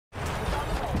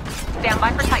Stand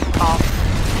by for Titanfall.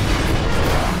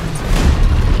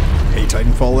 Hey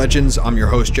Titanfall legends, I'm your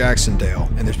host Jackson Dale,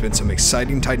 and there's been some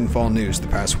exciting Titanfall news the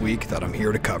past week that I'm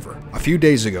here to cover. A few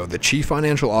days ago, the Chief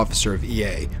Financial Officer of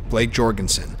EA, Blake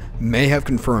Jorgensen, may have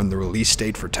confirmed the release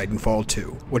date for Titanfall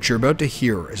 2. What you're about to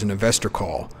hear is an investor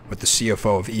call with the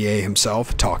CFO of EA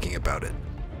himself talking about it.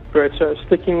 Great, so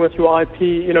sticking with your IP,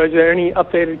 is there any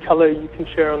updated color you can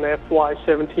share on the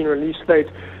FY17 release date,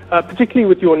 particularly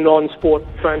with your non-sport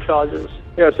franchises?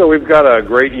 Yeah, so we've got a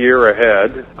great year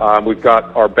ahead. We've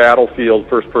got our Battlefield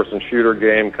first-person shooter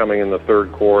game coming in the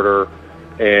third quarter,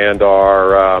 and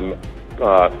our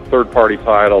third-party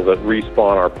title that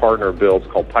Respawn, our partner, builds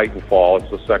called Titanfall.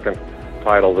 It's the second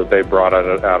title that they brought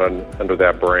out under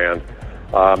that brand.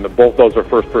 Both those are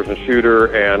first-person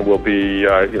shooter and will be,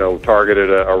 targeted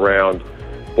around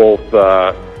both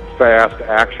fast,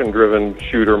 action-driven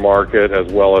shooter market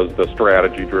as well as the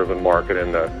strategy-driven market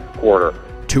in the quarter.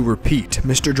 To repeat,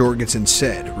 Mr. Jorgensen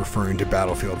said, referring to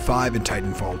Battlefield 5 and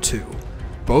Titanfall 2.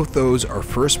 Both those are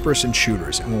first-person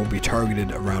shooters and will be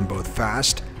targeted around both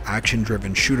fast,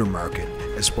 action-driven shooter market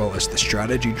as well as the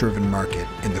strategy-driven market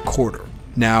in the quarter.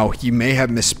 Now, he may have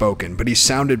misspoken, but he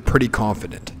sounded pretty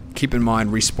confident. Keep in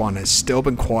mind, Respawn has still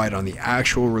been quiet on the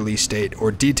actual release date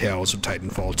or details of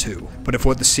Titanfall 2. But if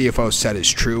what the CFO said is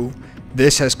true,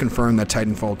 this has confirmed that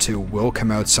Titanfall 2 will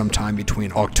come out sometime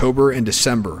between October and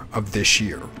December of this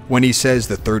year. When he says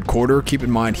the third quarter, keep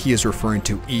in mind he is referring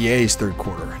to EA's third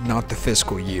quarter, not the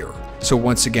fiscal year. So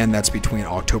once again, that's between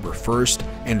October 1st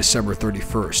and December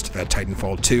 31st that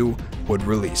Titanfall 2 would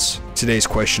release. Today's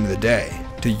question of the day: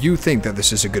 do you think that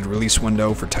this is a good release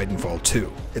window for Titanfall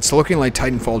 2? It's looking like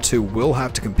Titanfall 2 will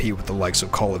have to compete with the likes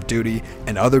of Call of Duty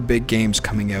and other big games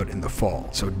coming out in the fall.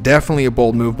 So definitely a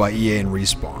bold move by EA and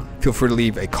Respawn. Feel free to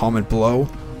leave a comment below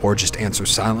or just answer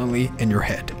silently in your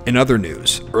head. In other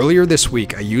news, earlier this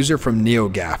week, a user from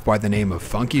NeoGAF by the name of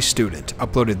Funky Student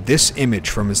uploaded this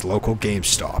image from his local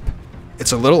GameStop.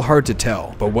 It's a little hard to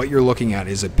tell, but what you're looking at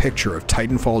is a picture of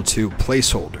Titanfall 2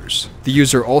 placeholders. The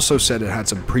user also said it had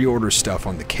some pre-order stuff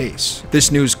on the case.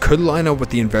 This news could line up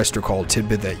with the investor call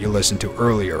tidbit that you listened to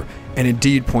earlier, and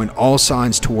indeed point all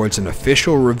signs towards an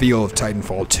official reveal of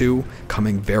Titanfall 2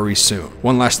 coming very soon.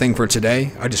 One last thing for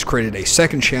today, I just created a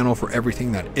second channel for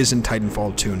everything that isn't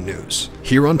Titanfall 2 news.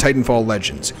 Here on Titanfall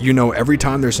Legends, you know every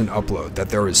time there's an upload that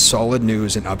there is solid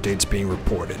news and updates being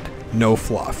reported. No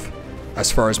fluff. As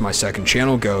far as my second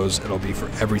channel goes, it'll be for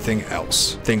everything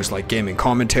else. Things like gaming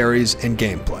commentaries and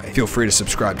gameplay. Feel free to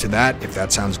subscribe to that if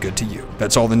that sounds good to you.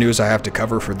 That's all the news I have to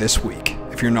cover for this week.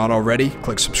 If you're not already,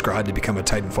 click subscribe to become a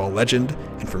Titanfall legend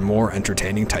and for more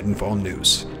entertaining Titanfall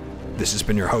news. This has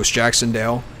been your host Jackson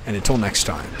Dale, and until next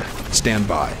time, stand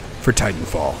by for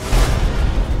Titanfall.